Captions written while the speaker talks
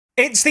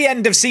It's the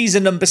end of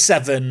season number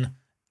 7, and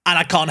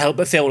I can't help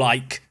but feel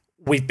like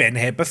we've been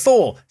here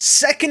before.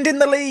 Second in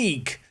the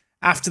league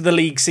after the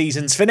league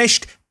season's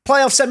finished.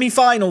 Playoff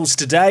semi-finals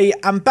today,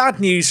 and bad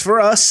news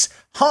for us,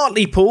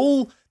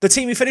 Hartlepool, the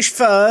team who finished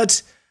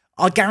third,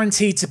 are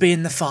guaranteed to be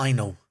in the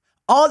final.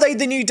 Are they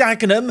the new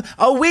Dagenham?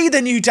 Are we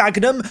the new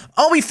Dagenham?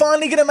 Are we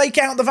finally going to make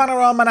out the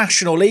Vanarama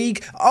National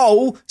League?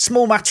 Oh,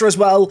 small matter as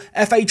well,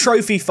 FA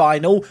Trophy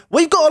final.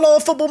 We've got a lot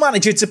of Football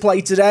Manager to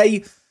play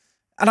today,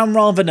 and I'm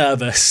rather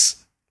nervous.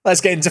 Let's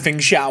get into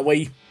things, shall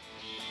we?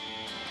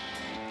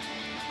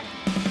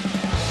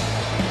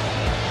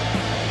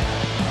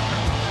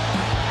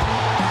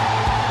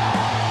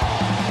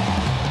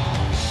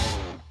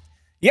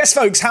 Yes,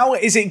 folks, how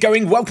is it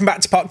going? Welcome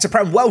back to Park to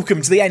Prem.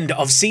 Welcome to the end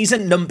of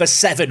season number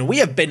 7. We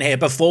have been here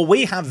before.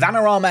 We have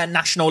Vanarama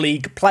National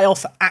League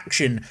playoff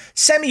action.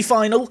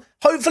 Semi-final,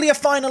 hopefully a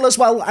final as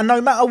well. And no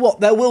matter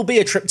what, there will be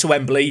a trip to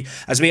Wembley,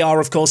 as we are,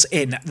 of course,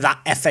 in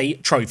that FA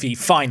Trophy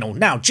final.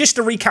 Now, just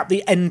to recap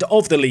the end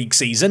of the league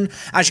season,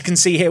 as you can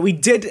see here, we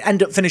did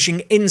end up finishing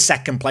in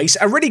second place.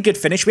 A really good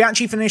finish. We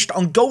actually finished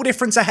on goal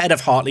difference ahead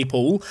of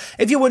Hartlepool.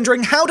 If you're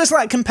wondering, how does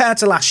that compare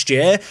to last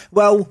year?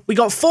 Well, we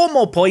got 4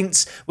 more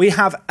points. We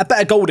have a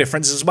better goal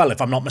difference as well,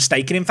 if I'm not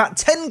mistaken. In fact,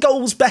 10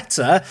 goals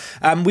better.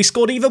 We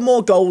scored even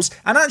more goals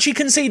and actually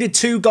conceded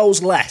 2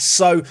 goals less.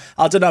 So,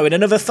 I don't know, in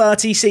another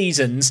 30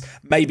 seasons,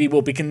 maybe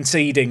we'll be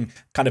conceding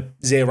kind of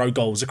 0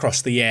 goals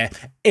across the year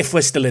if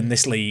we're still in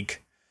this league.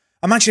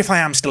 Imagine if I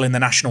am still in the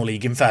National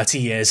League in 30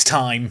 years'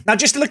 time. Now,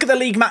 just to look at the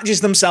league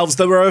matches themselves,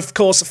 there were, of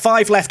course,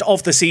 5 left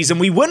of the season.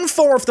 We won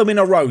 4 of them in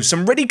a row.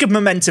 Some really good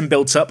momentum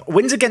built up.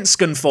 Wins against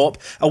Scunthorpe,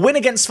 a win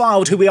against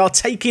Fylde, who we are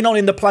taking on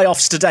in the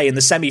playoffs today in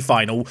the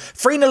semi-final.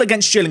 3-0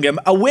 against Gillingham,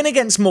 a win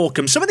against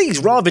Morecambe. Some of these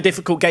rather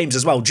difficult games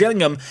as well.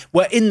 Gillingham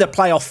were in the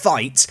playoff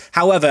fight.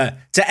 However,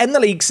 to end the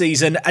league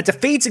season, a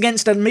defeat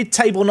against a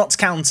mid-table Notts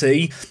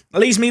County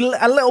leaves me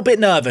a little bit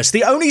nervous.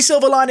 The only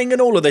silver lining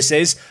in all of this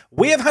is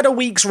we have had a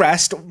week's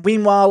rest.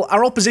 Meanwhile,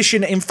 our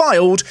opposition in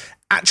Fylde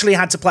actually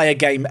had to play a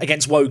game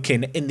against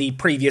Woking in the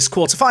previous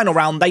quarter-final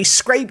round. They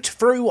scraped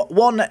through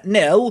 1-0,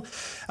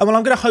 and well,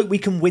 I'm going to hope we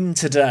can win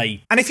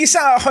today. And if you're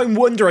sat at home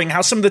wondering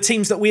how some of the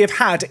teams that we have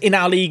had in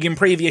our league in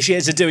previous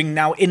years are doing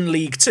now in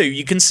League 2,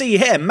 you can see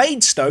here,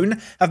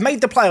 Maidstone have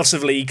made the playoffs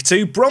of League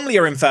 2, Bromley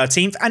are in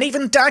 13th, and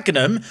even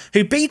Dagenham,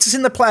 who beat us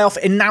in the playoff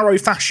in narrow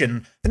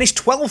fashion, finished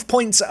 12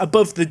 points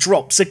above the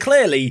drop. So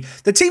clearly,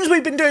 the teams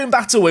we've been doing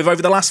battle with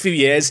over the last few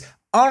years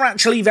are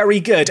actually very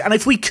good. And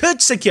if we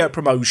could secure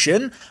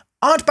promotion,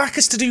 I'd back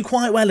us to do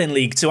quite well in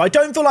League 2. I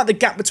don't feel like the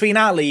gap between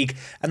our league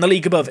and the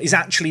league above is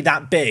actually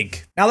that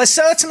big. Now, there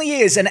certainly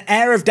is an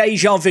air of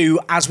deja vu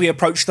as we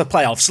approach the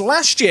playoffs.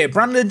 Last year,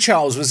 Brandon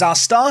Charles was our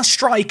star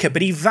striker,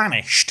 but he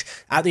vanished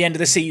at the end of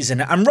the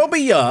season. And Robbie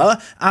Ure,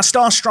 our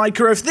star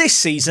striker of this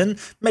season,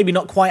 maybe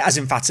not quite as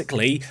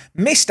emphatically,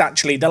 missed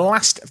actually the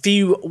last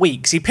few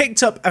weeks. He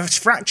picked up a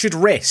fractured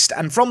wrist,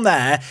 and from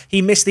there,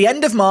 he missed the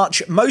end of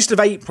March, most of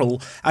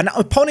April, and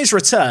upon his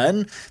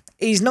return,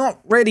 he's not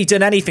really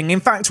done anything.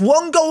 In fact,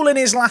 1 goal in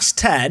his last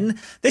 10.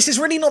 This is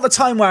really not the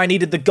time where I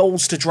needed the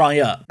goals to dry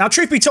up. Now,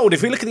 truth be told,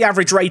 if we look at the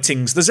average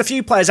ratings, there's a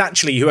few players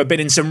actually who have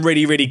been in some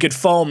really, really good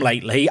form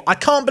lately. I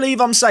can't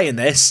believe I'm saying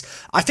this.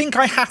 I think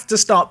I have to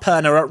start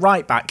Perner at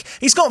right back.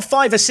 He's got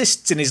 5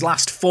 assists in his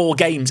last 4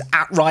 games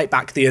at right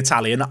back, the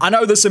Italian. I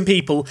know there's some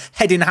people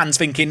head in hands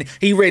thinking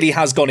he really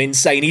has gone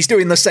insane. He's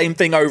doing the same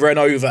thing over and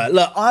over.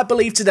 Look, I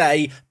believe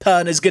today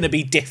Perner's going to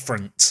be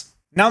different.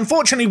 Now,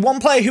 unfortunately, one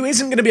player who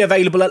isn't going to be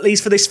available, at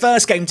least for this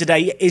first game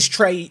today, is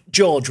Trey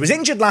George. Was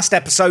injured last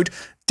episode,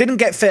 didn't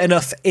get fit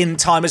enough in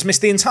time, has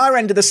missed the entire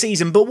end of the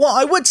season. But what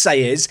I would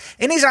say is,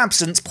 in his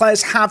absence,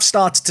 players have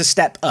started to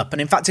step up.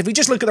 And in fact, if we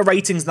just look at the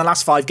ratings in the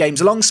last 5 games,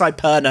 alongside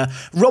Perner,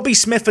 Robbie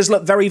Smith has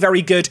looked very,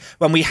 very good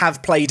when we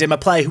have played him. A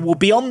player who will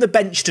be on the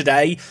bench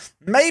today.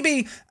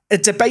 Maybe a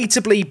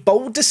debatably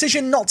bold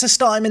decision not to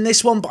start him in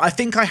this one, but I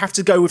think I have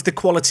to go with the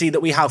quality that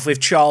we have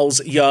with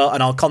Charles, Ure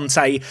and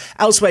Alconte.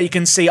 Elsewhere, you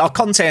can see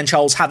Alconte and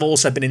Charles have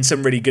also been in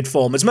some really good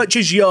form. As much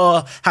as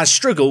Ure has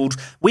struggled,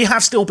 we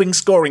have still been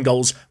scoring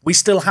goals. We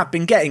still have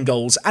been getting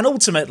goals. And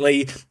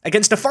ultimately,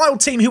 against a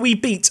Fylde team who we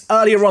beat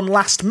earlier on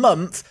last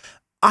month,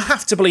 I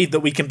have to believe that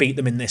we can beat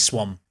them in this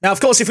one. Now,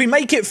 of course, if we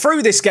make it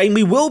through this game,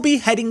 we will be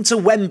heading to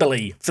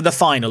Wembley for the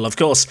final, of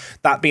course,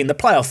 that being the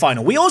playoff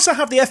final. We also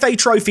have the FA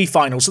Trophy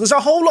final, so there's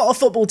a whole lot of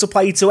football to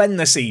play to end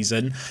the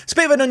season. It's a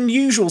bit of an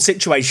unusual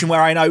situation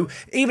where I know,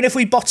 even if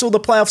we bottle the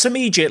playoffs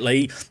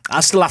immediately, I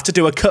still have to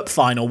do a cup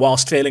final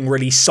whilst feeling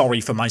really sorry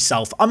for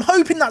myself. I'm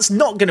hoping that's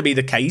not going to be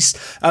the case.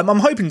 I'm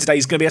hoping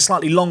today's going to be a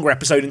slightly longer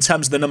episode in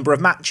terms of the number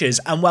of matches,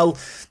 and well,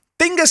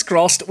 fingers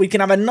crossed we can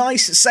have a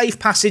nice, safe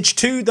passage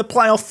to the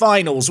playoff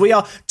finals. We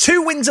are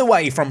 2 wins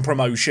away from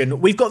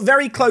promotion. We've got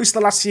very close the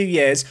last few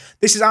years.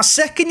 This is our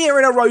second year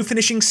in a row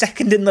finishing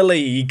second in the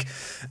league.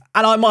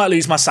 And I might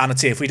lose my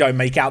sanity if we don't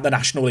make out the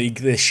National League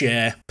this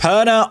year.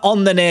 Perner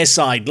on the near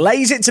side,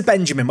 lays it to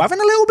Benjamin. We're having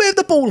a little bit of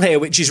the ball here,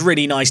 which is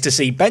really nice to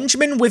see.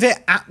 Benjamin with it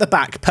at the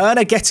back.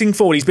 Perner getting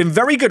forward. He's been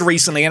very good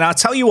recently, and I'll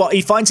tell you what,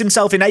 he finds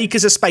himself in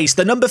acres of space.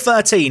 The number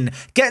 13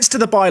 gets to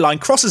the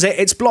byline, crosses it,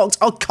 it's blocked.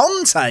 Oh,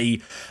 Conte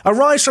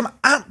arrives from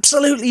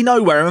absolutely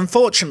nowhere.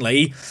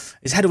 Unfortunately,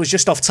 his header was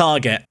just off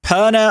target.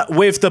 Perner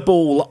with the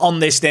ball on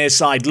this near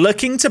side,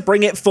 looking to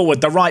bring it forward.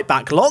 The right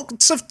back,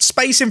 lots of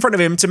space in front of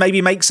him to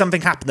maybe make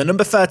something happen. The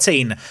number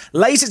 13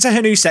 lays it to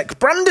Hanusek.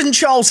 Brandon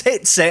Charles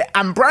hits it,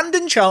 and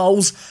Brandon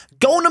Charles,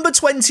 goal number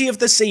 20 of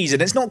the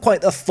season. It's not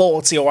quite the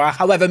 40 or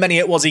however many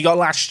it was he got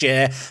last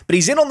year, but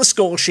he's in on the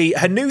score sheet.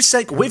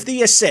 Hanusek with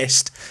the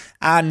assist.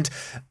 And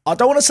I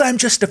don't want to say I'm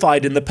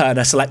justified in the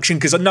Perner selection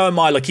because I know in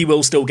my luck he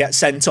will still get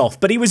sent off.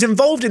 But he was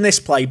involved in this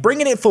play,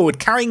 bringing it forward,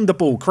 carrying the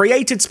ball,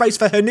 created space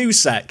for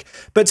Hanusek.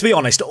 But to be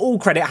honest, all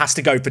credit has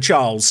to go for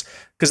Charles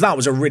because that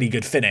was a really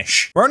good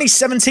finish. We're only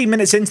 17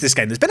 minutes into this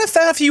game. There's been a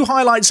fair few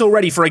highlights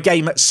already for a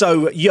game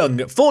so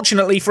young.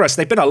 Fortunately for us,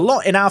 they've been a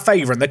lot in our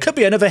favour and there could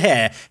be another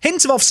here.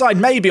 Hint of offside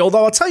maybe,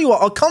 although I'll tell you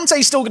what,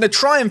 Conte's still going to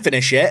try and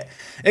finish it.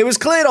 It was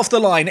cleared off the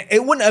line.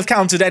 It wouldn't have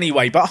counted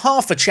anyway, but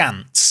half a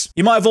chance.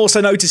 You might have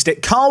also noticed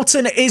it.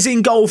 Carlton is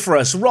in goal for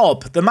us.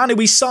 Rob, the man who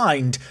we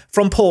signed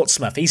from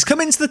Portsmouth. He's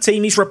come into the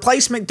team. He's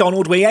replaced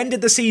McDonald. We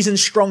ended the season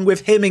strong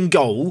with him in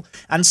goal.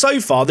 And so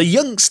far, the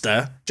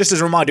youngster, just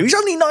as a reminder, he's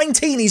only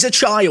 19. He's a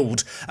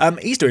child.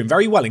 He's doing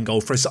very well in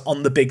goal for us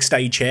on the big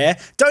stage here.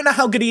 Don't know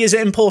how good he is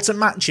at important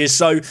matches,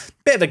 so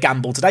bit of a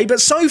gamble today. But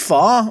so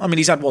far, I mean,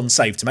 he's had one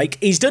save to make.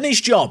 He's done his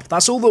job.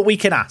 That's all that we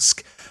can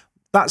ask.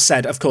 That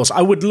said, of course,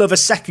 I would love a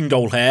second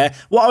goal here.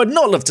 What I would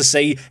not love to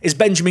see is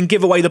Benjamin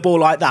give away the ball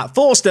like that.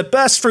 Forster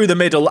bursts through the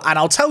middle, and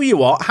I'll tell you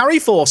what, Harry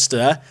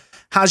Forster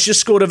has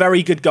just scored a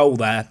very good goal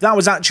there. That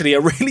was actually a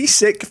really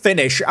sick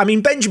finish. I mean,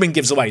 Benjamin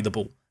gives away the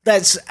ball.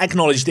 Let's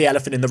acknowledge the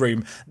elephant in the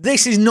room.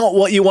 This is not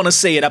what you want to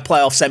see in a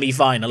playoff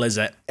semi-final, is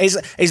it?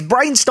 His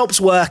brain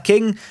stops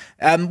working.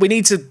 We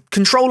need to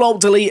Control Alt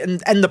Delete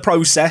and end the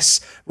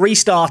process.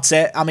 Restart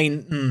it. I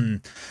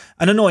mean,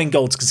 an annoying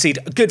goal to concede.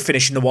 A good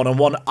finish in the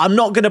one-on-one. I'm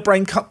not going to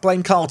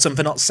blame Carlton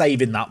for not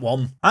saving that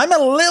one. I'm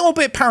a little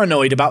bit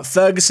paranoid about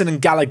Ferguson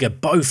and Gallagher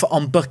both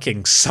on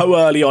booking so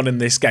early on in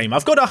this game.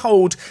 I've got to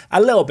hold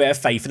a little bit of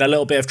faith and a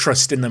little bit of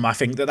trust in them, I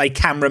think, that they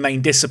can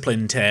remain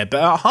disciplined here.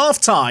 But at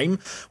half-time,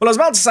 well, I was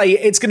about to say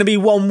it's going to be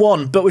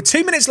 1-1, but with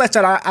 2 minutes left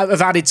out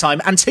of added time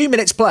and 2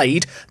 minutes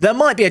played, there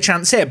might be a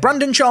chance here.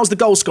 Brandon Charles, the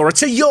goal scorer,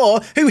 to Yor,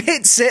 who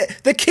hits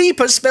it. The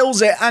keeper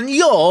spills it, and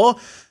Yor,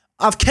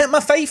 I've kept my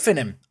faith in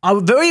him.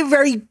 I'm very,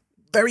 very,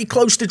 very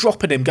close to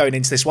dropping him going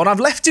into this one. I've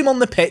left him on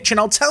the pitch, and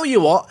I'll tell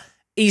you what,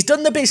 he's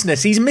done the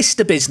business. He's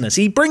Mr. Business.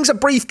 He brings a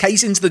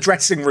briefcase into the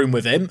dressing room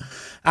with him,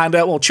 and,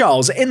 well,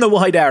 Charles, in the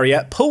wide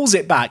area, pulls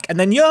it back, and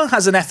then Yor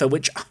has an effort,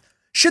 which,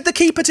 should the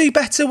keeper do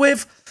better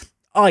with?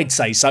 I'd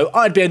say so.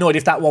 I'd be annoyed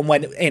if that one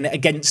went in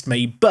against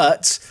me,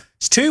 but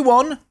it's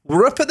 2-1.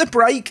 We're up at the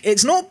break.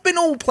 It's not been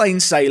all plain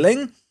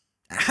sailing.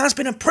 It has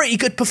been a pretty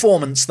good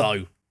performance,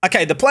 though.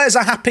 Okay, the players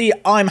are happy,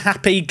 I'm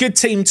happy, good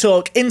team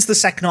talk, into the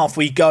second half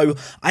we go.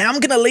 I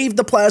am going to leave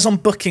the players on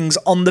bookings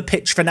on the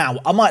pitch for now.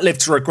 I might live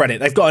to regret it.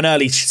 They've got an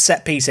early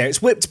set piece here.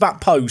 It's whipped back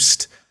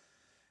post,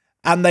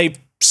 and they've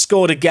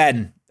scored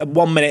again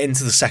 1 minute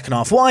into the second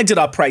half. Why did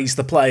I praise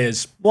the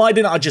players? Why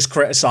didn't I just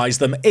criticise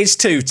them? It's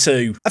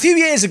 2-2. A few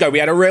years ago, we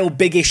had a real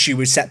big issue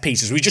with set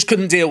pieces. We just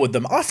couldn't deal with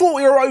them. I thought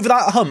we were over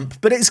that hump,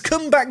 but it's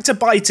come back to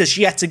bite us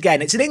yet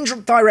again. It's an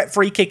indirect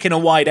free kick in a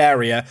wide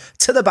area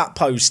to the back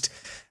post.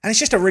 And it's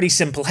just a really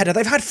simple header.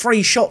 They've had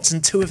 3 shots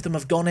and 2 of them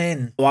have gone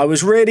in. Well, I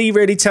was really,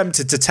 really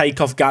tempted to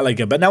take off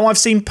Gallagher, but now I've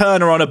seen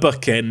Perner on a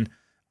booking.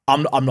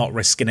 I'm not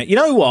risking it. You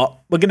know what?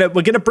 We're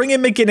gonna bring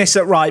in McGuinness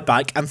at right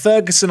back and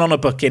Ferguson on a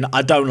booking.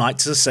 I don't like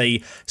to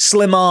see.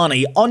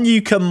 Slimani, on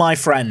you come, my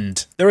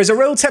friend. There is a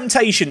real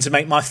temptation to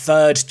make my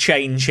third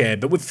change here,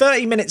 but with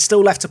 30 minutes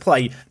still left to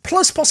play,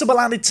 plus possible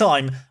added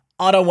time,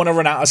 I don't want to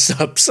run out of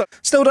subs.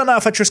 Still don't know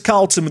if I trust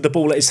Carlton with the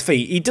ball at his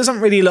feet. He doesn't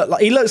really look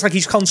like... He looks like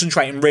he's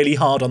concentrating really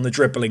hard on the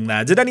dribbling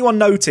there. Did anyone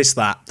notice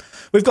that?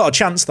 We've got a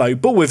chance, though.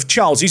 Ball with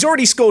Charles. He's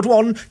already scored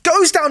one.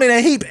 Goes down in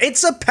a heap.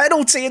 It's a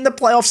penalty in the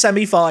playoff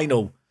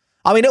semi-final.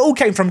 I mean, it all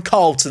came from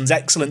Carlton's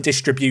excellent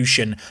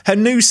distribution.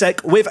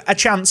 Hanusek with a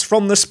chance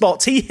from the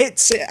spot. He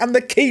hits it and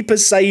the keeper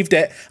saved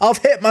it. I've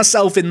hit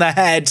myself in the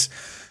head.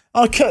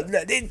 I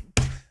couldn't...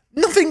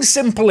 Nothing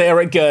simple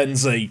here at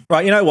Guernsey.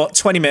 Right, you know what?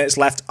 20 minutes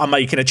left. I'm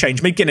making a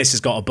change. McGuinness has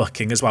got a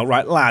booking as well.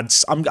 Right,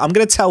 lads, I'm going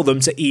to tell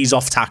them to ease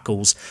off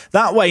tackles.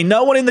 That way,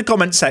 no one in the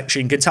comment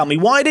section can tell me,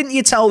 why didn't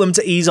you tell them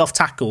to ease off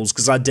tackles?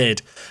 Because I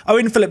did.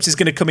 Owen Phillips is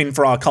going to come in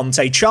for our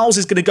Conte. Charles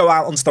is going to go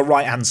out onto the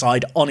right-hand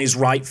side on his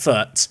right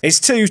foot. It's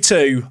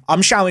 2-2.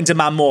 I'm shouting to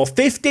man more.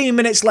 15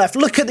 minutes left.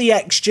 Look at the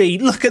XG.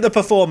 Look at the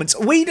performance.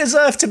 We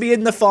deserve to be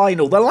in the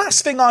final. The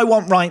last thing I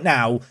want right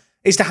now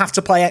is to have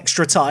to play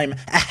extra time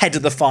ahead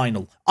of the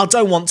final. I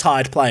don't want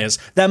tired players.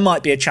 There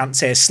might be a chance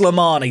here.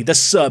 Slimani, the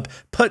sub,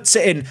 puts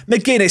it in.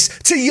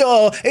 McGuinness to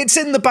Yor. It's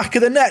in the back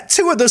of the net.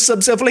 Two of the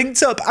subs have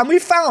linked up and we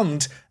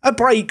found a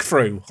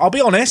breakthrough. I'll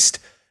be honest,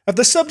 of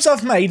the subs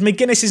I've made,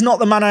 McGuinness is not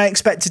the man I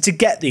expected to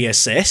get the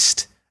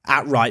assist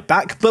at right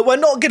back, but we're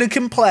not going to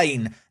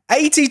complain.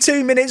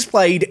 82 minutes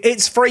played,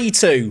 it's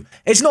 3-2.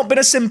 It's not been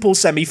a simple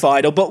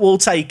semi-final, but we'll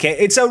take it.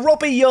 It's a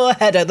Robbie Yor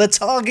header, the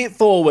target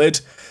forward.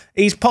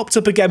 He's popped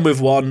up again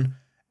with one,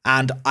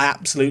 and I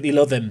absolutely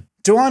love him.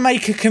 Do I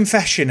make a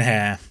confession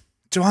here?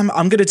 I'm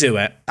going to do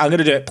it. I'm going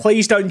to do it.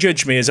 Please don't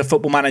judge me as a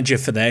football manager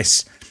for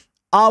this.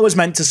 I was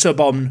meant to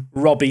sub on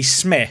Robbie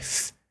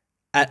Smith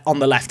on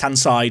the left-hand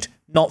side,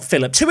 not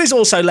Phillips, who is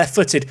also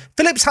left-footed.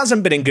 Phillips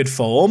hasn't been in good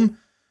form.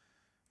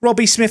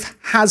 Robbie Smith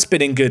has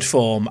been in good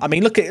form. I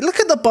mean, look at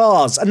the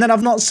bars, and then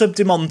I've not subbed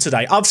him on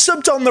today. I've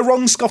subbed on the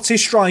wrong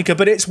Scottish striker,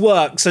 but it's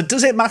worked. So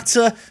does it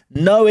matter?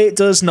 No, it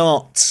does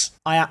not.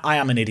 I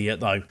am an idiot,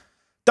 though.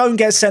 Don't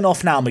get sent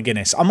off now,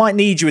 McGuinness. I might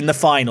need you in the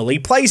final. He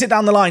plays it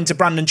down the line to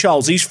Brandon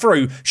Charles. He's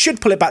through.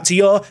 Should pull it back to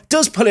Yor.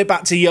 Does pull it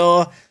back to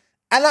Yor.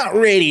 And that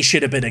really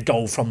should have been a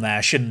goal from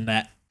there, shouldn't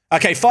it?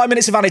 Okay, 5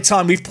 minutes of added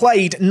time. We've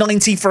played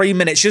 93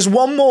 minutes. Just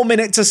one more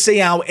minute to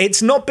see out.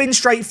 It's not been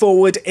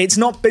straightforward. It's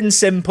not been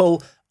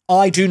simple.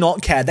 I do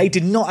not care. They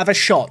did not have a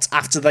shot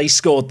after they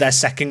scored their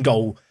second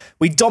goal.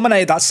 We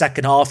dominated that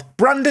second half.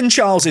 Brandon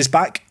Charles is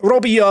back.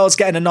 Robbie Yor's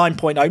getting a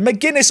 9.0.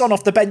 McGuinness on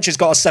off the bench has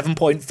got a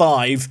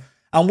 7.5.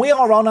 And we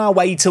are on our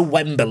way to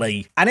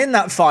Wembley. And in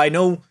that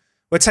final,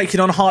 we're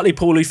taking on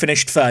Hartlepool, who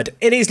finished third.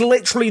 It is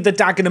literally the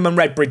Dagenham and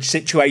Redbridge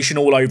situation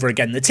all over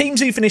again. The teams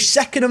who finished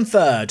second and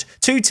third.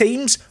 Two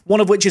teams, one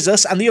of which is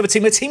us, and the other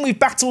team, a team we've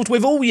battled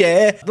with all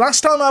year.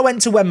 Last time I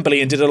went to Wembley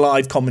and did a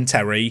live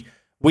commentary,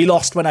 we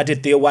lost when I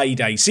did the away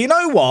day. So you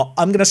know what?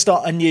 I'm going to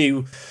start a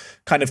new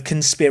kind of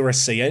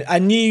conspiracy. A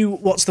new,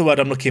 what's the word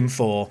I'm looking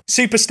for?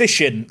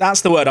 Superstition. That's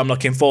the word I'm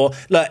looking for.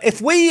 Look,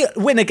 if we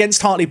win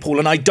against Hartlepool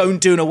and I don't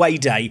do an away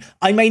day,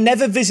 I may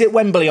never visit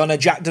Wembley on a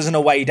Jack Does an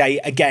away day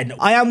again.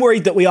 I am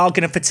worried that we are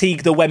going to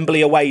fatigue the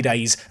Wembley away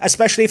days,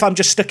 especially if I'm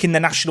just stuck in the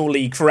National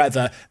League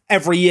forever.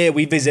 Every year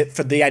we visit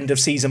for the end of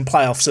season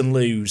playoffs and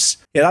lose.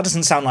 Yeah, that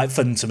doesn't sound like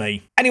fun to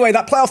me. Anyway,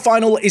 that playoff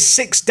final is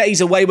 6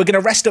 days away. We're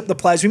going to rest up the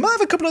players. We might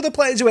have a couple of other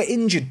players who are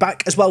injured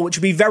back as well, which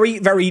would be very,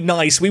 very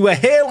nice. We were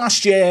here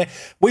last year.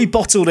 We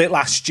bottled it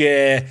last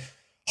year.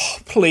 Oh,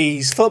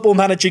 please, football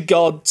manager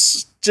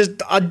gods,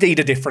 I need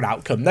a different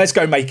outcome. Let's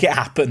go make it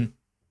happen.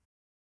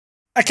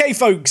 Okay,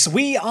 folks,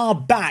 we are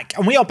back,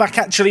 and we are back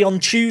actually on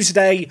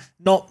Tuesday,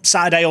 not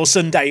Saturday or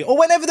Sunday, or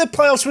whenever the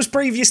playoffs was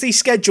previously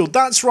scheduled.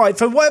 That's right,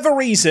 for whatever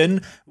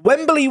reason,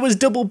 Wembley was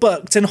double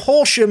booked, and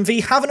Horsham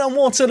v Havant and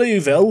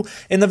Waterlooville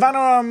in the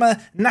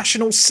Vanarama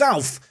National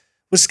South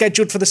was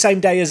scheduled for the same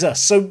day as us,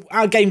 so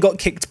our game got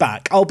kicked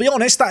back. I'll be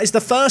honest, that is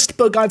the first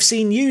bug I've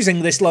seen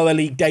using this lower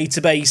league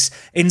database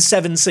in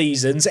 7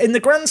 seasons. In the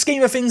grand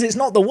scheme of things, it's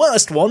not the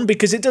worst one,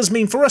 because it does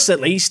mean, for us at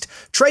least,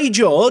 Trey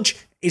George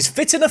is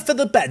fit enough for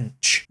the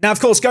bench. Now, of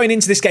course, going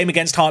into this game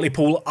against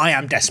Hartlepool, I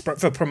am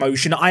desperate for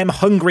promotion. I am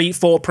hungry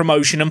for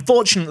promotion.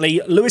 Unfortunately,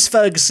 Lewis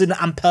Ferguson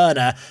and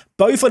Perner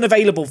both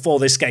unavailable for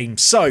this game.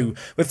 So,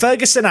 with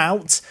Ferguson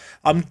out,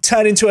 I'm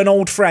turning to an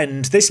old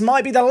friend. This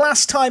might be the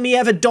last time he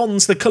ever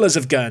dons the colours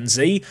of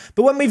Guernsey,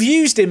 but when we've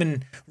used him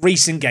in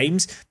recent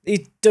games,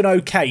 he's done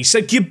okay.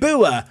 So,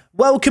 Gibua,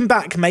 welcome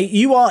back, mate.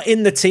 You are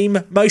in the team,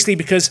 mostly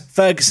because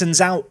Ferguson's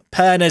out,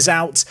 Perner's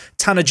out,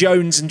 Tanner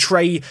Jones and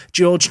Trey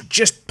George,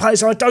 just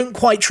players I don't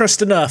quite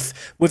trust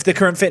enough with the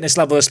current fitness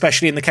level,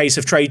 especially in the case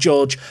of Trey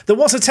George. There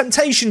was a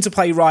temptation to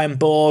play Ryan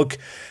Borg.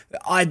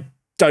 I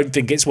don't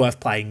think it's worth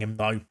playing him,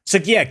 though. So,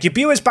 yeah,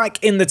 Gibua's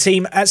back in the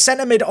team. At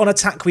centre mid on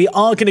attack, we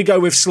are going to go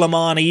with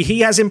Slimani.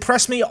 He has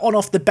impressed me on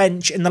off the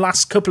bench in the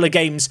last couple of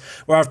games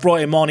where I've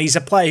brought him on. He's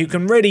a player who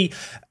can really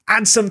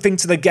add something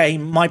to the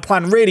game. My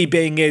plan really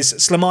being is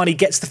Slimani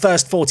gets the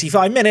first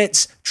 45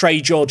 minutes,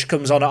 Trey George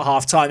comes on at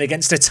half-time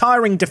against a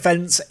tiring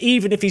defence.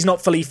 Even if he's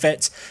not fully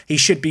fit, he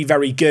should be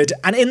very good.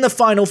 And in the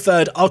final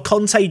third, our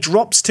Conte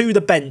drops to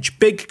the bench.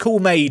 Big call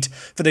made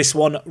for this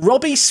one.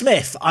 Robbie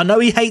Smith, I know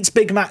he hates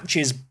big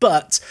matches,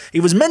 but he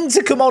was meant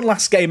to come on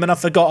last game and I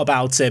forgot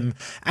about him.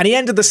 And he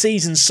ended the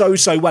season so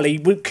well. He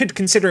could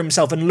consider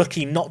himself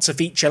unlucky not to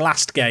feature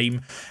last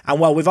game. And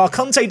well, with our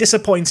Conte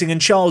disappointing and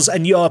Charles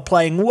and Yor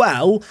playing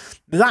well,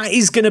 that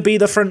is going to be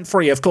the front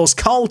three. Of course,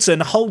 Carlton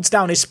holds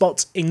down his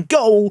spot in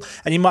goal,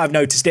 and you might have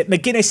noticed it.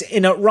 McGuinness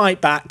in at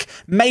right back.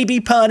 Maybe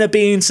Perner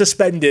being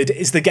suspended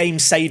is the game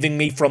saving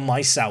me from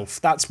myself.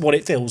 That's what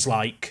it feels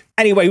like.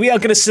 Anyway, we are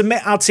going to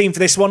submit our team for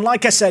this one.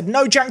 Like I said,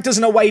 no Jack Does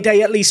an away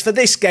day, at least for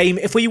this game.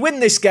 If we win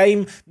this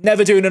game,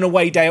 never doing an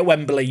away day at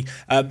Wembley,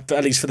 at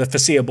least for the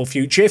foreseeable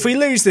future. If we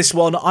lose this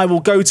one, I will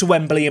go to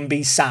Wembley and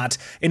be sad.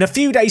 In a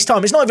few days'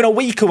 time, it's not even a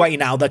week away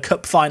now, the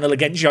cup final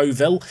against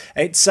Yeovil.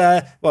 It's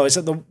at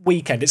the week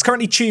weekend. It's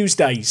currently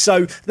Tuesday,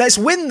 so let's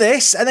win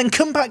this and then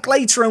come back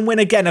later and win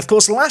again. Of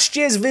course, last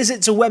year's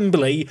visit to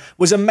Wembley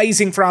was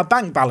amazing for our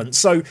bank balance,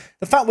 so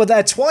the fact we're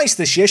there twice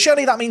this year,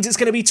 surely that means it's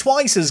going to be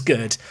twice as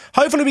good.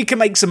 Hopefully we can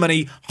make some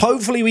money.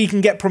 Hopefully we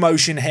can get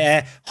promotion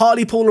here.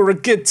 Hartlepool are a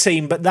good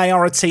team, but they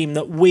are a team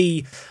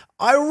that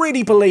I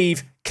really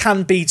believe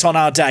can beat on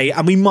our day,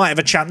 and we might have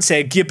a chance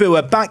here.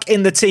 Gibua back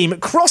in the team,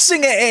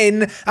 crossing it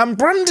in, and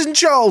Brandon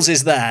Charles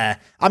is there.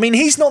 I mean,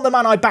 he's not the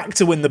man I back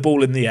to win the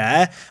ball in the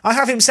air. I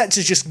have him set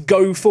to just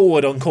go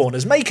forward on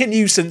corners. Make a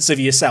nuisance of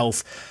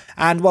yourself.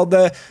 And, well,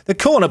 the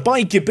corner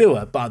by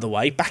Gibua, by the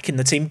way, back in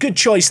the team. Good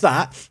choice,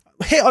 that.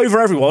 Hit over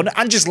everyone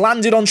and just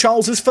landed on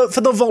Charles's foot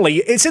for the volley.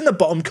 It's in the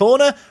bottom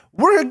corner.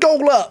 We're a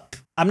goal up.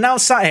 I'm now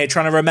sat here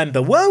trying to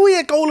remember, were we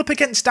a goal up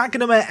against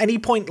Dagenham at any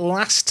point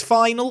last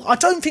final? I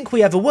don't think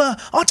we ever were.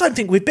 I don't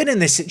think we've been in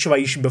this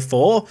situation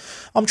before.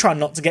 I'm trying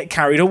not to get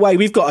carried away.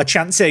 We've got a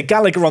chance here.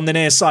 Gallagher on the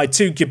near side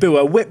to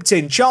Gibua, whipped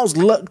in. Charles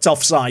looked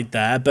offside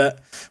there, but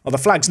well, the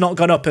flag's not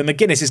gone up, and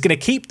McGuinness is going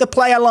to keep the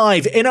play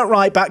alive. In at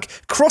right back,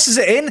 crosses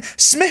it in.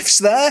 Smith's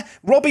there.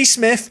 Robbie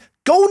Smith,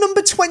 goal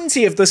number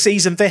 20 of the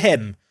season for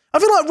him. I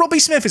feel like Robbie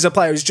Smith is a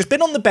player who's just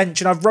been on the bench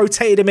and I've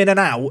rotated him in and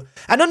out,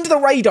 and under the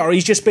radar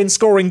he's just been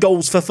scoring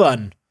goals for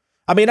fun.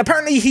 I mean,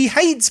 apparently he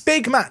hates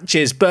big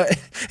matches, but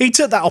he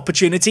took that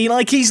opportunity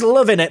like he's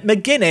loving it.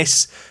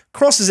 McGuinness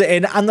crosses it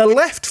in, and the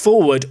left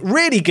forward,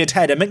 really good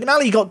header.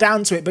 McNally got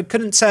down to it but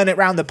couldn't turn it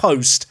round the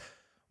post.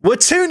 We're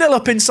 2-0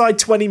 up inside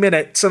 20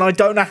 minutes, and I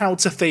don't know how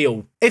to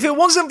feel. If it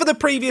wasn't for the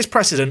previous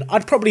precedent,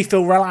 I'd probably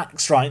feel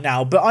relaxed right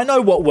now, but I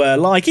know what we're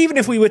like. Even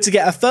if we were to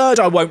get a third,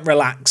 I won't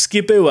relax.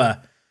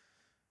 Gibua.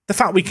 The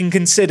fact we can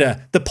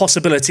consider the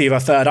possibility of a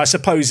third, I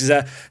suppose, is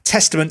a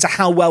testament to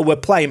how well we're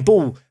playing.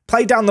 Ball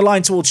played down the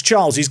line towards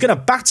Charles. He's going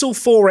to battle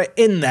for it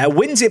in there.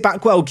 Wins it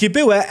back well.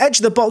 Gibua, edge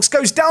of the box,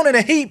 goes down in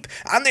a heap,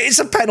 and it's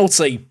a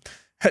penalty.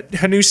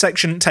 Hanusek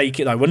shouldn't take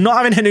it, though. We're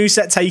not having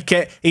Hanusek take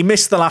it. He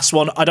missed the last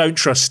one. I don't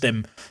trust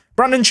him.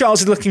 Brandon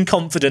Charles is looking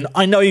confident.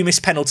 I know he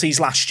missed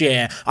penalties last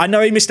year. I know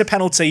he missed a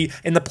penalty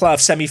in the playoff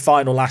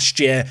semi-final last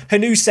year.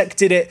 Hanusek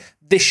did it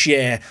this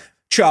year.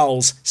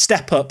 Charles,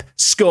 step up,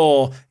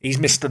 score. He's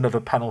missed another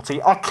penalty.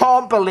 I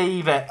can't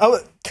believe it. Oh,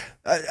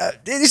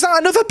 is that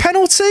another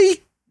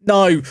penalty?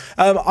 No.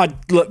 I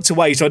looked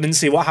away, so I didn't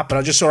see what happened.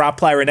 I just saw our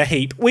player in a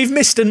heap. We've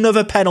missed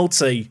another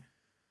penalty.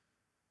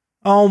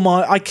 Oh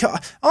my,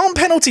 aren't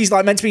penalties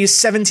like meant to be a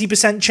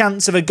 70%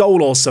 chance of a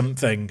goal or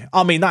something?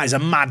 I mean, that is a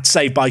mad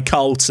save by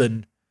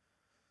Carlton.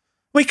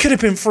 We could have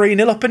been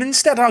 3-0 up, and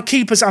instead our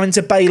keeper's having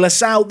to bail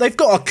us out. They've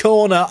got a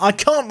corner. I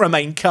can't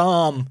remain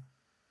calm.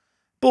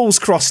 Ball's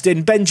crossed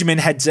in. Benjamin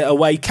heads it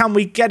away. Can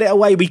we get it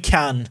away? We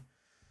can.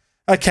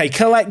 Okay,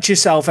 collect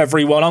yourself,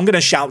 everyone. I'm going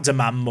to shout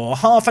demand more.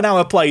 Half an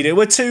hour played it.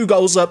 We're 2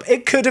 goals up.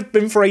 It could have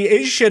been 3.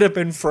 It should have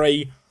been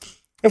 3.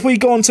 If we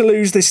go on to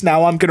lose this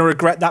now, I'm going to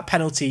regret that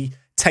penalty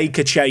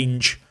taker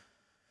change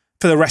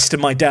for the rest of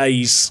my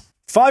days.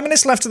 5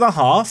 minutes left of the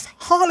half.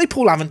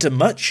 Hartlepool haven't done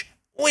much.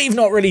 We've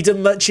not really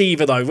done much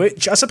either, though,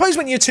 which I suppose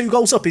when you're 2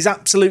 goals up is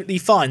absolutely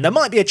fine. There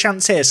might be a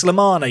chance here.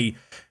 Slimani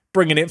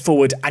bringing it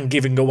forward and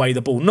giving away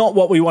the ball. Not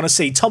what we want to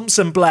see.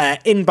 Thompson Blair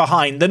in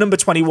behind. The number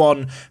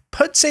 21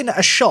 puts in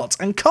a shot.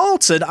 And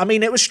Carlton, I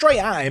mean, it was straight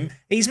at him.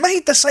 He's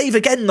made the save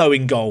again, though,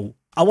 in goal.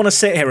 I want to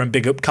sit here and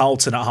big up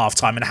Carlton at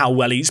halftime and how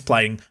well he's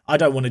playing. I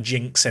don't want to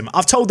jinx him.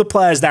 I've told the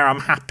players there I'm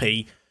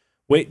happy,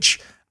 which,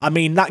 I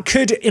mean, that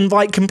could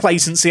invite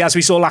complacency as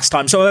we saw last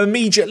time. So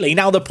immediately,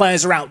 now the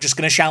players are out, just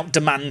going to shout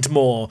demand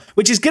more,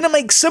 which is going to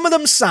make some of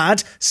them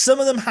sad, some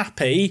of them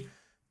happy,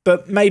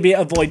 but maybe it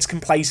avoids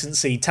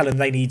complacency, telling them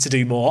they need to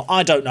do more.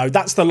 I don't know.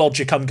 That's the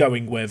logic I'm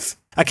going with.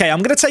 Okay, I'm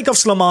going to take off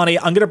Slimani.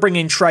 I'm going to bring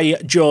in Trey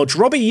George.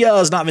 Robbie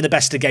Year's not having the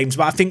best of games,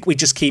 but I think we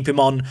just keep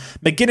him on.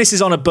 McGuinness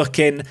is on a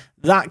booking.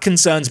 That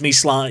concerns me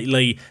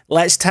slightly.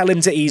 Let's tell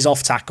him to ease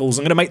off tackles.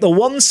 I'm going to make the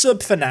 1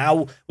 sub for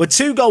now. We're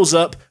 2 goals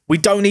up. We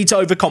don't need to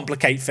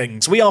overcomplicate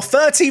things. We are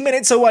 30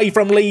 minutes away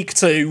from League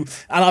 2,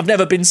 and I've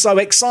never been so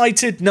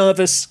excited,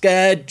 nervous,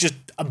 scared, just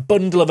a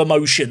bundle of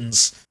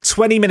emotions.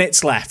 20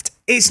 minutes left.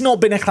 It's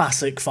not been a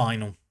classic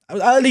final.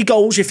 Early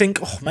goals, you think,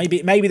 oh,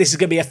 maybe this is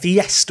going to be a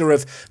fiesta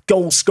of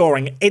goal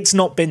scoring. It's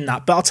not been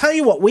that. But I'll tell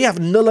you what, we have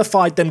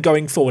nullified them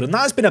going forward. And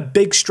that has been a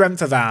big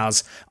strength of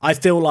ours, I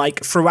feel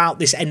like, throughout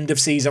this end of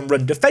season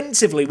run.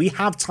 Defensively, we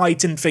have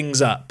tightened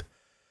things up.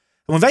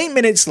 And with 8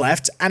 minutes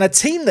left, and a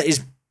team that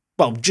is,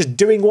 well, just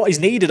doing what is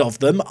needed of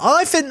them,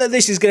 I think that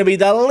this is going to be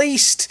the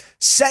least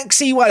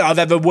sexy way I've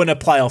ever won a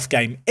playoff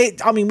game.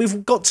 I mean,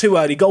 we've got 2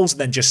 early goals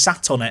and then just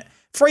sat on it.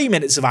 3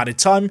 minutes of added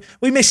time.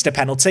 We missed a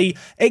penalty.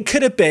 It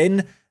could have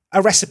been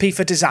a recipe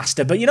for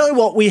disaster. But you know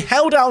what? We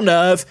held our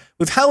nerve.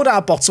 We've held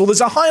our bottle.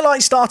 There's a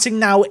highlight starting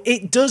now.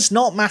 It does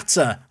not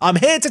matter. I'm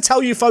here to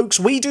tell you, folks,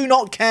 we do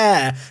not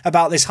care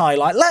about this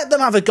highlight. Let them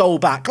have a goal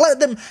back. Let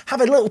them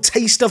have a little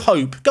taste of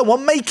hope. Go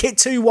on, make it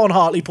 2-1,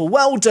 Hartlepool.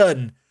 Well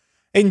done.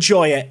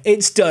 Enjoy it.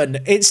 It's done.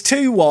 It's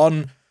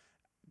 2-1.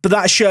 But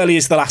that surely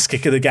is the last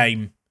kick of the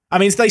game. I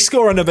mean, if they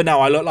score another now,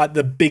 I look like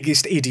the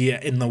biggest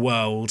idiot in the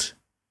world.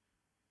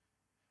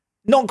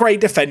 Not great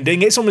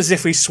defending. It's almost as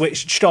if we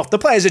switched off. The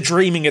players are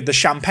dreaming of the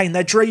champagne.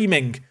 They're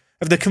dreaming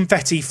of the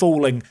confetti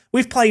falling.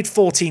 We've played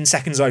 14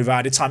 seconds over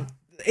added time.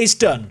 It's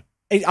done.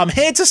 I'm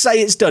here to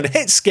say it's done.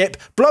 Hit skip,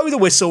 blow the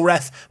whistle,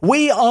 ref.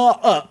 We are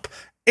up.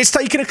 It's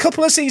taken a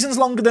couple of seasons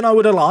longer than I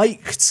would have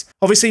liked.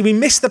 Obviously, we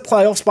missed the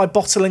playoffs by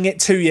bottling it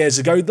 2 years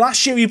ago.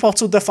 Last year, we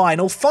bottled the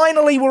final.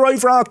 Finally, we're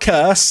over our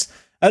curse.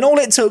 And all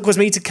it took was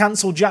me to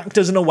cancel Jack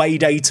Does an away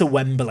day to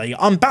Wembley.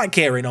 I'm back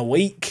here in a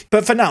week.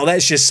 But for now,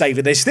 let's just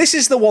savour this. This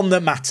is the one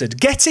that mattered.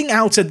 Getting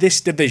out of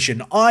this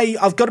division.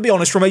 I've got to be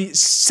honest, from a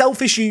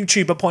selfish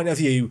YouTuber point of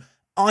view,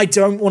 I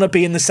don't want to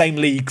be in the same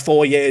league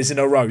 4 years in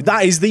a row.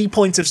 That is the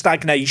point of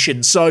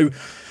stagnation. So,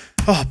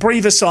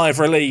 breathe a sigh of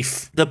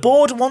relief. The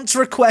board want to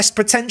request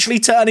potentially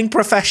turning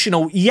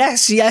professional.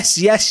 Yes, yes,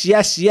 yes,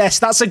 yes, yes.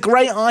 That's a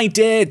great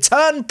idea.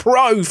 Turn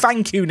pro.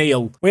 Thank you,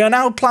 Neil. We are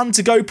now planned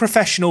to go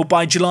professional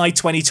by July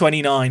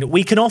 2029.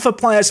 We can offer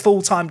players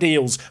full-time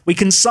deals. We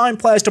can sign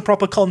players to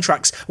proper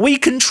contracts. We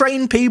can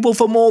train people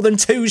for more than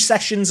 2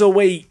 sessions a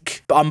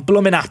week. But I'm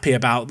blooming happy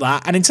about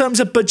that. And in terms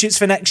of budgets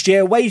for next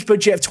year, wage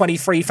budget of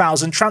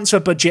 23,000, transfer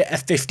budget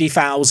of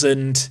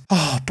 50,000.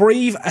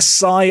 Breathe a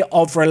sigh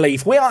of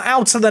relief. We are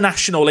out of the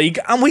National League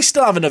and we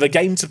still have another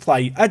game to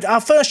play. Our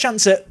first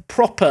chance at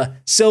proper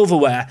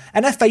silverware,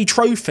 an FA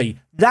trophy.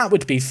 That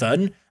would be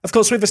fun. Of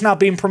course, with us now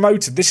being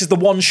promoted, this is the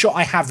one shot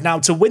I have now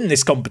to win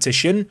this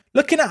competition.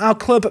 Looking at our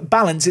club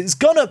balance, it's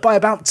gone up by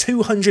about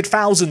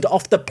 200,000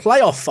 off the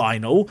playoff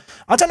final.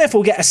 I don't know if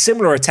we'll get a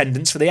similar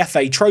attendance for the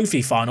FA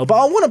trophy final, but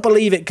I want to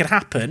believe it could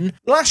happen.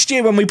 Last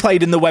year when we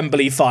played in the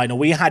Wembley final,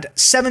 we had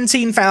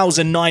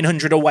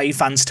 17,900 away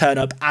fans turn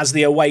up as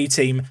the away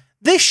team.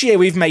 This year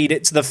we've made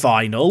it to the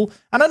final,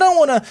 and I don't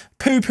want to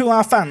poo-poo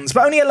our fans,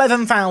 but only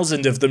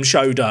 11,000 of them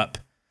showed up.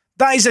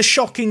 That is a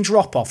shocking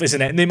drop-off,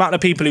 isn't it, in the amount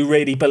of people who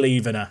really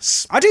believe in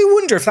us. I do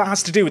wonder if that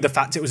has to do with the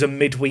fact it was a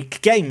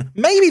midweek game.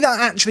 Maybe that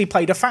actually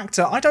played a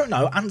factor. I don't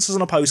know. Answers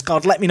on a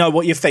postcard. Let me know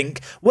what you think.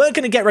 We're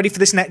going to get ready for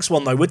this next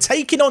one, though. We're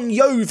taking on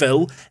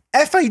Yeovil.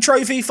 FA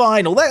Trophy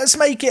final. Let's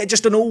make it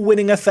just an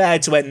all-winning affair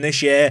to end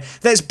this year.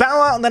 Let's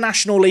bow out on the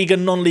National League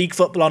and non-league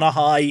football on a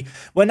high.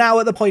 We're now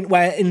at the point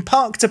where in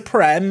Park to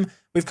Prem,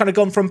 we've kind of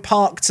gone from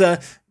Park to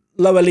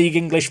lower league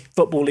English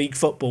football league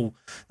football.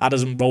 That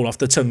doesn't roll off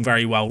the tongue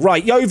very well.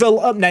 Right, Yeovil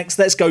up next.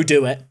 Let's go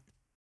do it.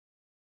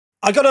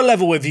 I got to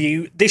level with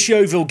you. This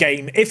Yeovil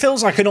game, it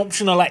feels like an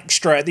optional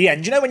extra at the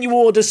end. You know when you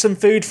order some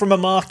food from a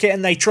market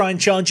and they try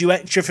and charge you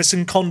extra for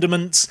some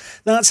condiments?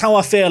 That's how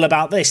I feel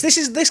about this.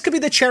 This could be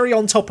the cherry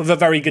on top of a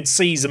very good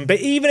season. But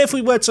even if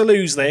we were to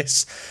lose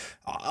this,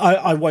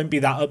 I won't be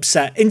that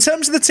upset. In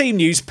terms of the team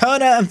news,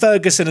 Perner and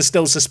Ferguson are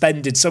still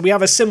suspended, so we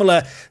have a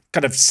similar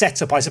kind of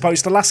setup, I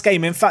suppose, to last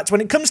game. In fact,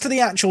 when it comes to the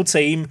actual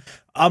team,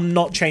 I'm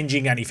not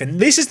changing anything.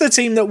 This is the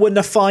team that won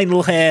the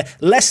final here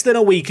less than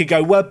a week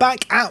ago. We're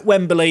back at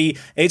Wembley.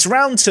 It's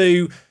round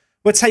 2.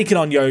 We're taking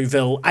on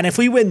Yeovil, and if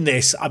we win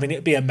this, I mean,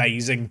 it'd be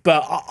amazing,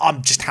 but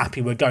I'm just happy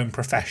we're going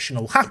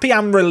professional. Happy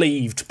and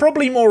relieved.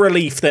 Probably more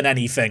relief than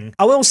anything.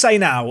 I will say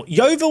now,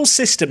 Yeovil's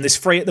system, this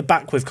 3 at the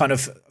back with kind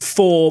of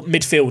 4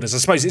 midfielders, I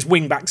suppose it's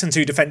wing-backs and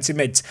 2 defensive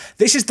mids,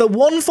 this is the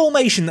one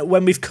formation that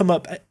when we've come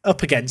up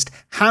against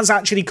has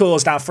actually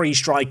caused our 3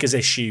 strikers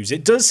issues.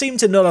 It does seem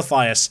to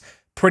nullify us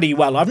pretty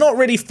well. I've not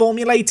really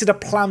formulated a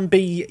plan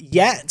B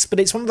yet, but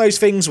it's one of those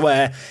things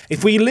where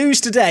if we lose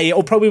today,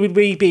 it'll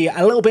probably be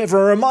a little bit of a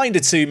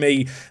reminder to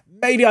me,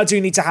 maybe I do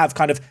need to have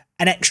kind of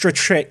an extra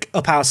trick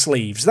up our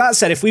sleeves. That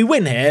said, if we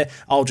win here,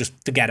 I'll just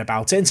forget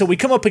about it until we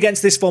come up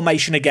against this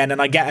formation again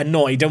and I get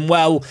annoyed. And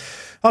well,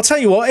 I'll tell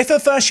you what, if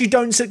at first you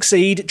don't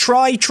succeed,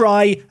 try,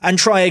 and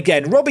try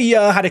again. Robbie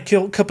Yer had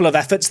a couple of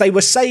efforts. They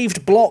were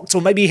saved, blocked,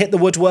 or maybe hit the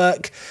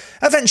woodwork.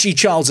 Eventually,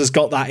 Charles has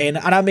got that in.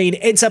 And I mean,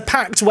 it's a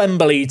packed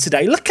Wembley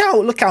today. Look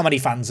how many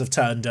fans have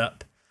turned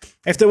up.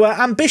 If there were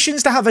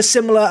ambitions to have a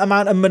similar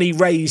amount of money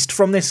raised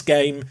from this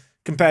game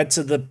compared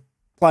to the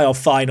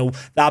playoff final,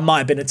 that might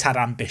have been a tad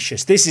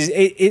ambitious.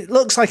 It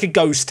looks like a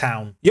ghost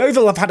town.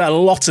 Yeovil have had a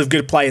lot of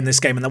good play in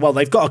this game, and well,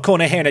 they've got a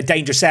corner here in a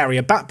dangerous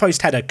area. Back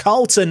post header.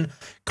 Carlton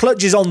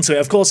clutches onto it.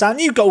 Of course, our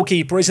new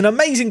goalkeeper is an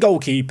amazing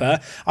goalkeeper.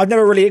 I've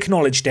never really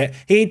acknowledged it.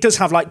 He does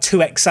have like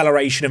 2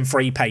 acceleration and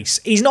 3 pace.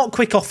 He's not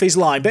quick off his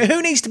line, but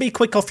who needs to be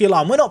quick off your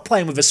line? We're not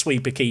playing with a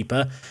sweeper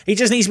keeper. He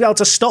just needs to be able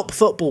to stop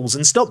footballs,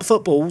 and stop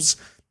footballs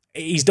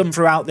he's done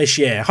throughout this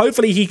year.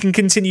 Hopefully he can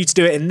continue to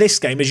do it in this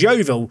game as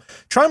Yeovil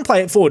try and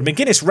play it forward.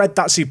 McGuinness read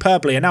that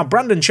superbly, and now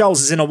Brandon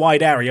Charles is in a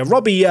wide area.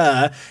 Robbie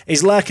Yer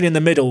is lurking in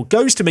the middle,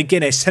 goes to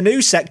McGuinness.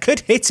 Hanusek could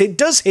hit it,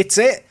 does hit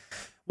it.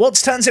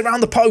 Watts turns it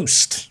round the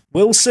post.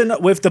 Wilson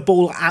with the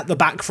ball at the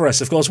back for us,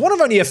 of course. One of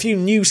only a few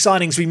new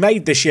signings we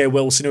made this year,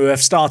 Wilson, who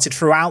have started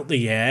throughout the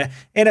year.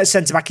 In at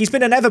centre-back, he's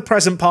been an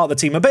ever-present part of the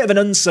team, a bit of an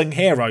unsung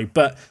hero,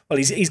 but, well,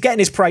 he's getting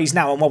his praise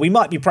now, and, well, we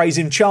might be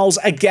praising Charles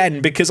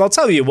again, because I'll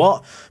tell you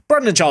what,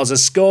 Brandon Charles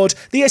has scored.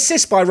 The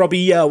assist by Robbie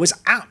Yer was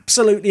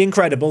absolutely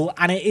incredible,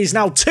 and it is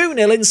now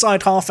 2-0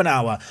 inside half an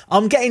hour.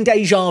 I'm getting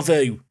deja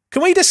vu.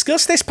 Can we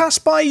discuss this pass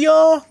by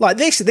Yar? Like,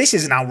 this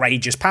is an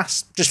outrageous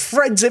pass. Just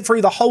threads it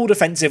through the whole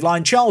defensive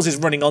line. Charles is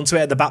running onto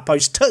it at the back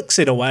post, tucks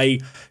it away.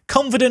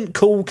 Confident,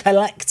 cool,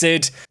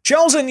 collected.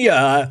 Charles and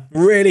Yar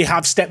really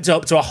have stepped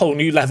up to a whole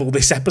new level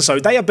this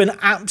episode. They have been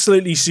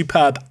absolutely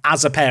superb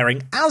as a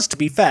pairing, as, to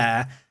be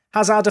fair,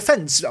 has our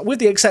defence, with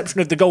the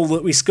exception of the goal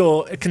that we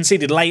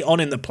conceded late on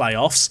in the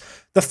playoffs.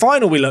 The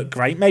final we looked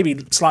great,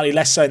 maybe slightly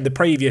less so in the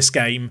previous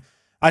game.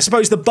 I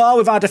suppose the bar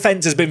with our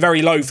defence has been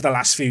very low for the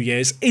last few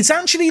years. It's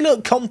actually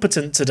looked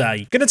competent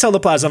today. Going to tell the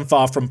players I'm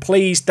far from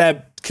pleased.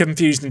 They're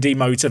confused and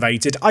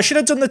demotivated. I should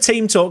have done the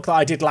team talk that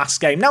I did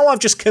last game. Now I've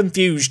just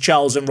confused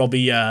Charles and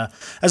Robbie.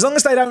 As long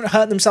as they don't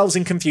hurt themselves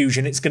in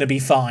confusion, it's going to be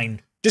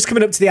fine. Just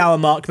coming up to the hour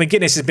mark,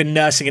 McGuinness has been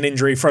nursing an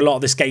injury for a lot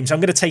of this game, so I'm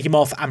going to take him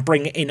off and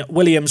bring in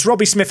Williams.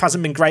 Robbie Smith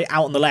hasn't been great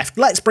out on the left.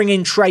 Let's bring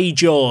in Trey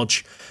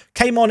George.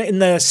 Came on in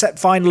the set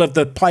final of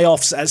the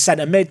playoffs at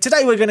centre mid.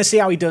 Today we're going to see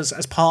how he does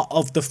as part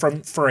of the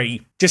front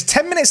three. Just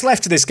 10 minutes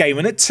left of this game,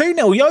 and at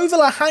 2-0,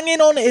 Yeovil are hanging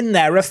on in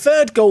there. A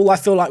third goal I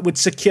feel like would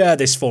secure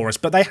this for us,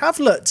 but they have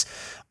looked,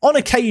 on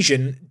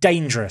occasion,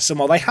 dangerous. And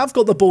while they have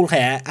got the ball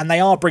here, and they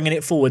are bringing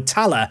it forward,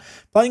 Tala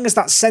playing as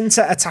that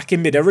centre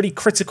attacking mid, a really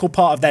critical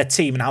part of their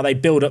team and how they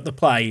build up the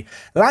play.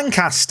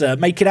 Lancaster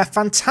making a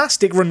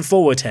fantastic run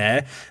forward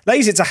here.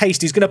 Lays it to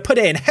Hasty, who's going to put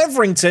it in.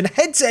 Heverington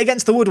heads it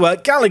against the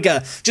woodwork.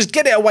 Gallagher, just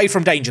get it away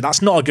from danger.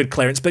 That's not a good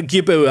clearance, but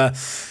Gibua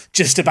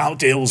just about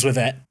deals with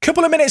it.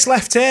 Couple of minutes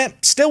left here.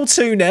 Still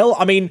 2-0.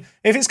 I mean,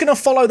 if it's going to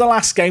follow the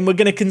last game, we're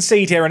going to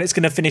concede here and it's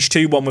going to finish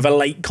 2-1 with a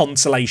late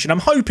consolation. I'm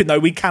hoping, though,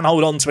 we can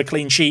hold on to a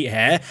clean sheet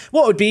here.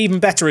 What would be even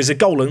better is a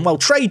goal. And, well,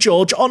 Trey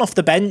George on off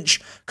the bench,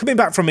 coming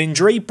back from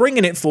injury,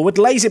 bringing it forward,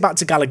 lays it back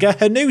to Gallagher.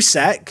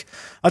 Hanusek,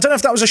 I don't know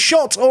if that was a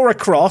shot or a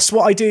cross.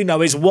 What I do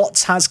know is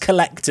Watts has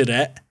collected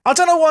it. I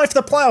don't know why for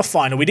the playoff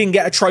final we didn't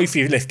get a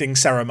trophy lifting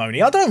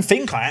ceremony. I don't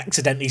think I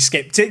accidentally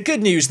skipped it.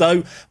 Good news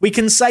though, we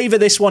can savour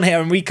this one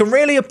here and we can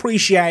really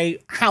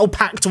appreciate how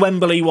packed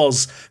Wembley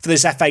was for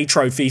this FA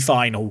Trophy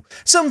final.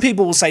 Some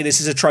people will say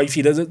this is a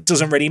trophy that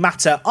doesn't really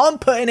matter. I'm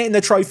putting it in the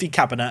trophy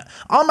cabinet.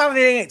 I'm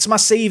adding it to my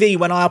CV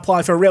when I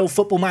apply for real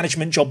football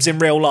management jobs in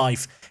real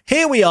life.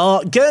 Here we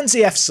are,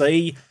 Guernsey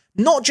FC,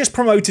 not just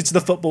promoted to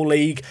the Football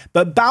League,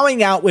 but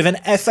bowing out with an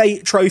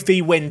FA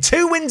Trophy win.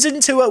 2 wins and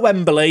 2 at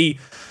Wembley.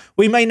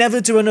 We may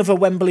never do another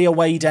Wembley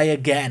away day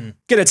again.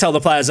 Gonna tell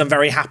the players I'm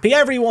very happy.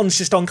 Everyone's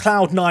just on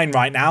cloud 9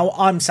 right now.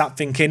 I'm sat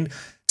thinking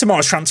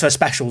tomorrow's transfer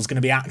special is going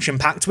to be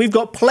action-packed. We've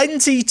got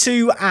plenty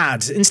to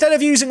add. Instead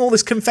of using all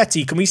this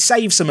confetti, can we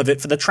save some of it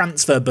for the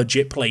transfer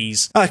budget,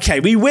 please? Okay,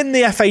 we win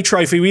the FA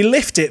Trophy. We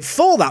lift it.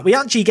 For that, we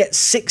actually get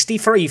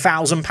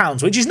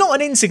 £63,000, which is not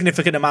an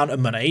insignificant amount of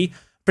money.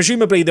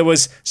 Presumably, there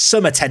was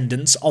some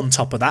attendance on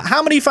top of that.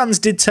 How many fans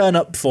did turn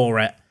up for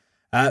it?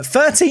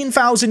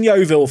 13,000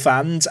 Yeovil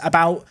fans,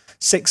 about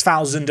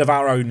 6,000 of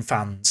our own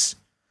fans.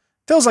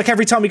 Feels like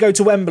every time we go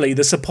to Wembley,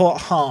 the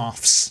support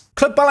halves.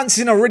 Club balance is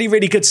in a really,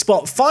 really good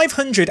spot.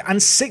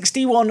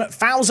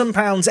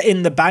 £561,000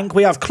 in the bank.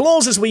 We have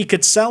clauses we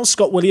could sell.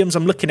 Scott Williams,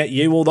 I'm looking at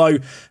you, although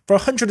for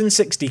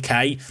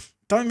 160k,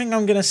 don't think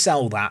I'm going to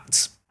sell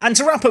that. And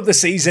to wrap up the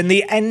season,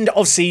 the end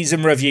of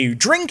season review.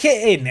 Drink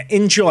it in,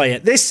 enjoy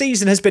it. This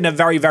season has been a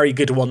very, very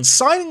good one.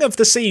 Signing of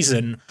the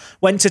season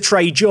went to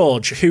Trey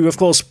George, who of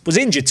course was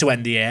injured to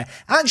end the year.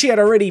 Actually had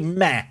a really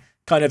meh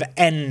kind of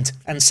end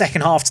and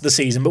second half to the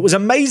season, but was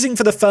amazing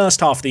for the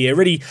first half of the year.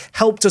 Really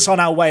helped us on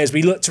our way as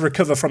we look to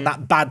recover from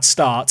that bad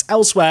start.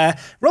 Elsewhere,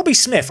 Robbie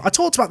Smith, I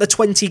talked about the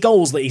 20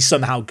 goals that he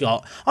somehow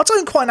got. I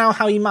don't quite know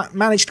how he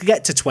managed to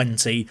get to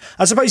 20.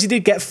 I suppose he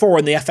did get 4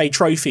 in the FA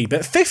Trophy,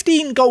 but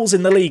 15 goals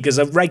in the league as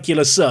a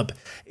regular sub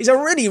is a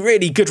really,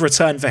 really good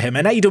return for him.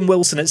 And Aidan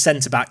Wilson at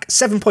centre-back,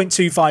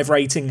 7.25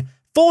 rating,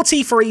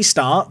 43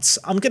 starts,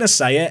 I'm going to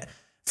say it,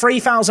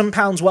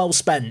 £3,000 well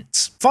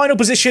spent. Final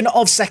position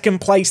of second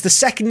place, the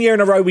second year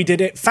in a row we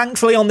did it.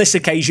 Thankfully on this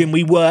occasion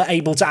we were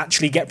able to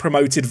actually get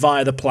promoted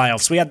via the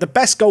playoffs. We had the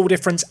best goal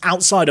difference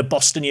outside of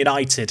Boston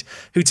United,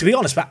 who to be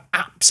honest were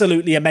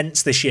absolutely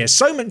immense this year.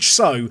 So much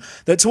so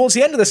that towards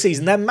the end of the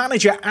season their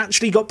manager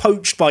actually got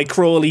poached by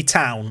Crawley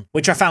Town,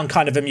 which I found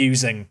kind of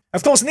amusing.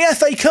 Of course in the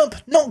FA Cup,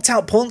 knocked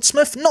out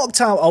Portsmouth, knocked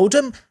out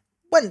Oldham,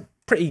 went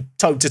pretty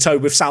toe-to-toe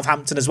with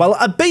Southampton as well.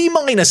 A B-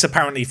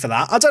 apparently for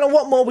that. I don't know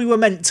what more we were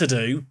meant to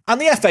do. And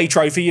the FA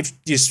Trophy,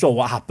 you saw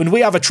what happened.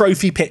 We have a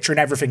trophy picture and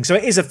everything, so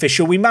it is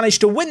official. We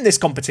managed to win this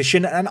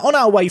competition, and on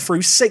our way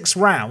through 6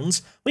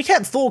 rounds, we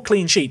kept 4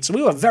 clean sheets, so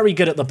we were very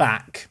good at the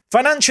back.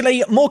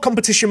 Financially, more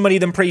competition money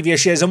than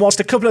previous years, and whilst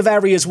a couple of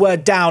areas were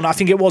down, I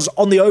think it was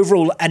on the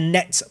overall a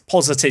net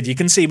positive. You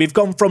can see we've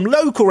gone from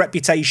local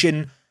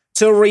reputation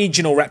to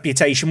regional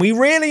reputation. We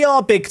really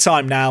are big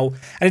time now.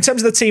 And in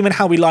terms of the team and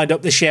how we lined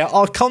up this year,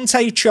 our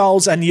Conte,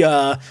 Charles and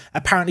Yer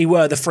apparently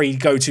were the 3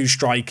 go-to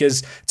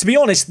strikers. To be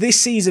honest, this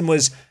season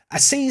was a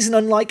season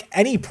unlike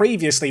any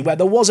previously, where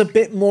there was a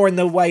bit more in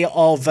the way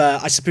of,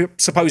 I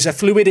suppose, a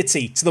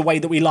fluidity to the way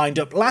that we lined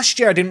up. Last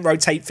year, I didn't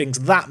rotate things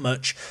that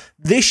much.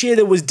 This year,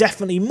 there was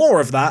definitely more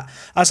of that.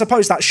 I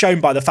suppose that's shown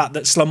by the fact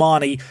that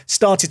Slimani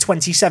started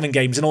 27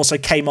 games and also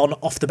came on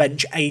off the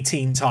bench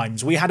 18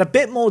 times. We had a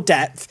bit more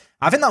depth.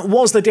 I think that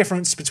was the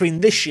difference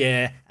between this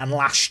year and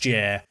last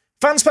year.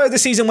 Fans player of the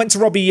season went to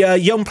Robbie.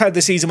 Young player of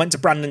the season went to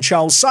Brandon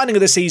Charles. Signing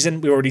of the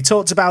season, we already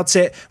talked about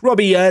it.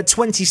 Robbie,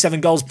 27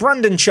 goals.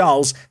 Brandon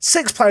Charles,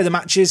 6th player of the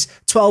matches,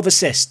 12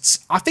 assists.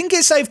 I think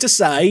it's safe to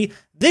say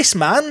this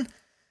man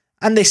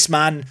and this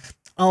man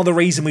are the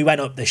reason we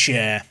went up this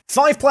year.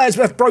 5 players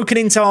have broken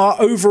into our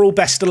overall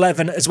best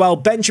 11 as well.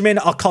 Benjamin,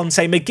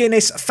 Arconte,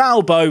 McGuinness,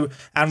 Falbo,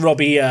 and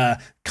Robbie,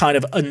 kind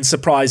of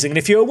unsurprising. And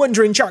if you're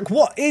wondering, Jack,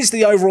 what is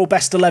the overall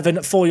best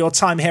 11 for your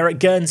time here at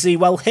Guernsey?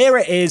 Well, here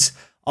it is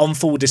on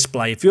full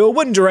display. If you're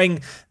wondering,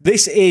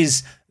 this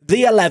is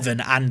the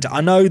 11, and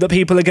I know that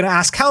people are going to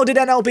ask, how did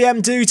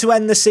NLBM do to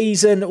end the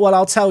season? Well,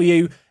 I'll tell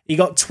you, he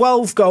got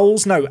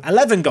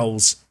 11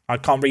 goals. I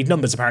can't read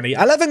numbers, apparently.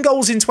 11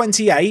 goals in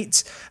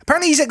 28.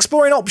 Apparently, he's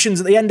exploring options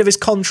at the end of his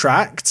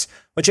contract,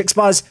 which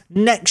expires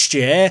next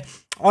year.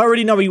 I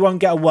already know he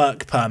won't get a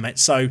work permit,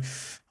 so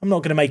I'm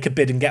not going to make a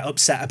bid and get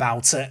upset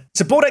about it.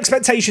 So board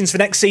expectations for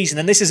next season,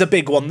 and this is a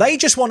big one. They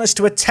just want us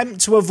to attempt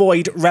to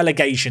avoid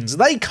relegations.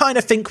 They kind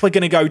of think we're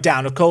going to go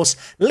down. Of course,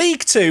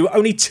 League 2,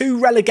 only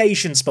 2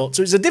 relegation spots,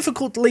 so it's a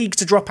difficult league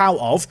to drop out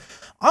of.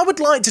 I would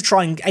like to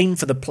try and aim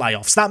for the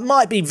playoffs. That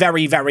might be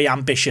very, very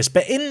ambitious,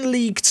 but in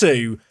League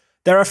 2,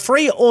 there are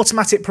 3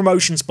 automatic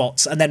promotion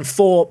spots and then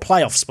 4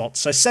 playoff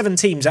spots. So 7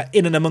 teams are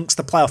in and amongst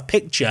the playoff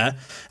picture.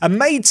 And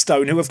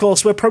Maidstone, who of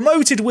course were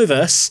promoted with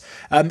us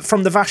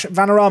from the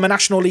Vanarama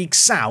National League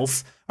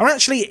South, are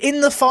actually in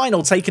the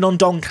final taking on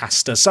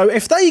Doncaster. So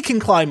if they can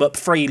climb up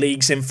 3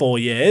 leagues in 4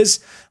 years,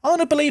 I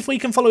want to believe we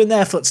can follow in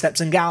their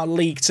footsteps and get out of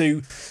League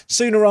 2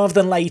 sooner rather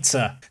than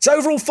later. So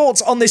overall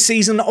thoughts on this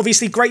season,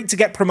 obviously great to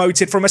get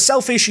promoted. From a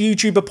selfish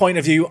YouTuber point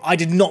of view, I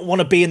did not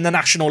want to be in the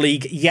National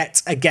League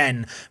yet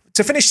again.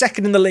 To finish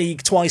second in the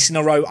league twice in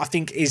a row, I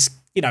think is,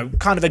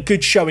 kind of a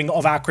good showing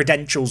of our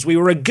credentials. We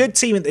were a good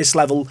team at this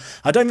level.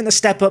 I don't think the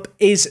step up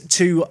is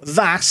too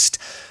vast.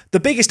 The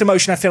biggest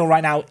emotion I feel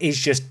right now is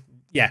just,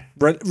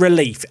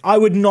 relief. I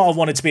would not have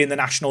wanted to be in the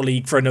National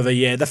League for another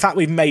year. The fact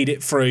we've made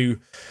it through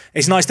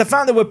is nice. The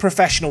fact that we're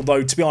professional,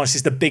 though, to be honest,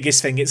 is the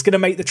biggest thing. It's going to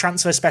make the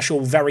transfer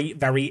special very,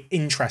 very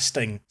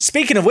interesting.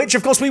 Speaking of which,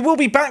 of course, we will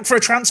be back for a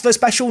transfer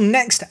special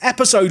next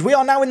episode. We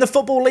are now in the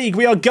Football League.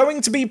 We are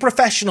going to be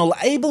professional,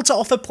 able to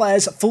offer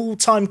players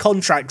full-time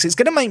contracts. It's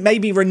going to make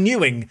maybe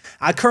renewing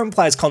our current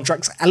players'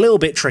 contracts a little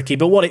bit tricky,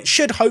 but what it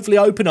should hopefully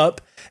open up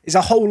is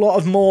a whole lot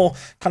of more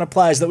kind of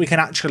players that we can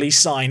actually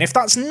sign. If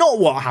that's not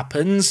what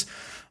happens,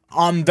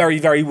 I'm very,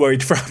 very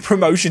worried for a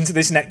promotion to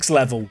this next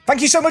level.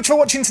 Thank you so much for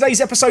watching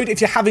today's episode. If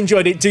you have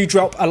enjoyed it, do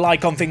drop a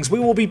like on things. We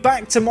will be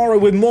back tomorrow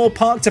with more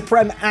Park to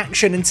Prem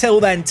action.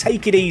 Until then,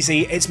 take it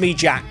easy. It's me,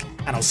 Jack,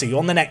 and I'll see you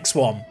on the next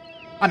one.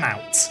 I'm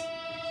out.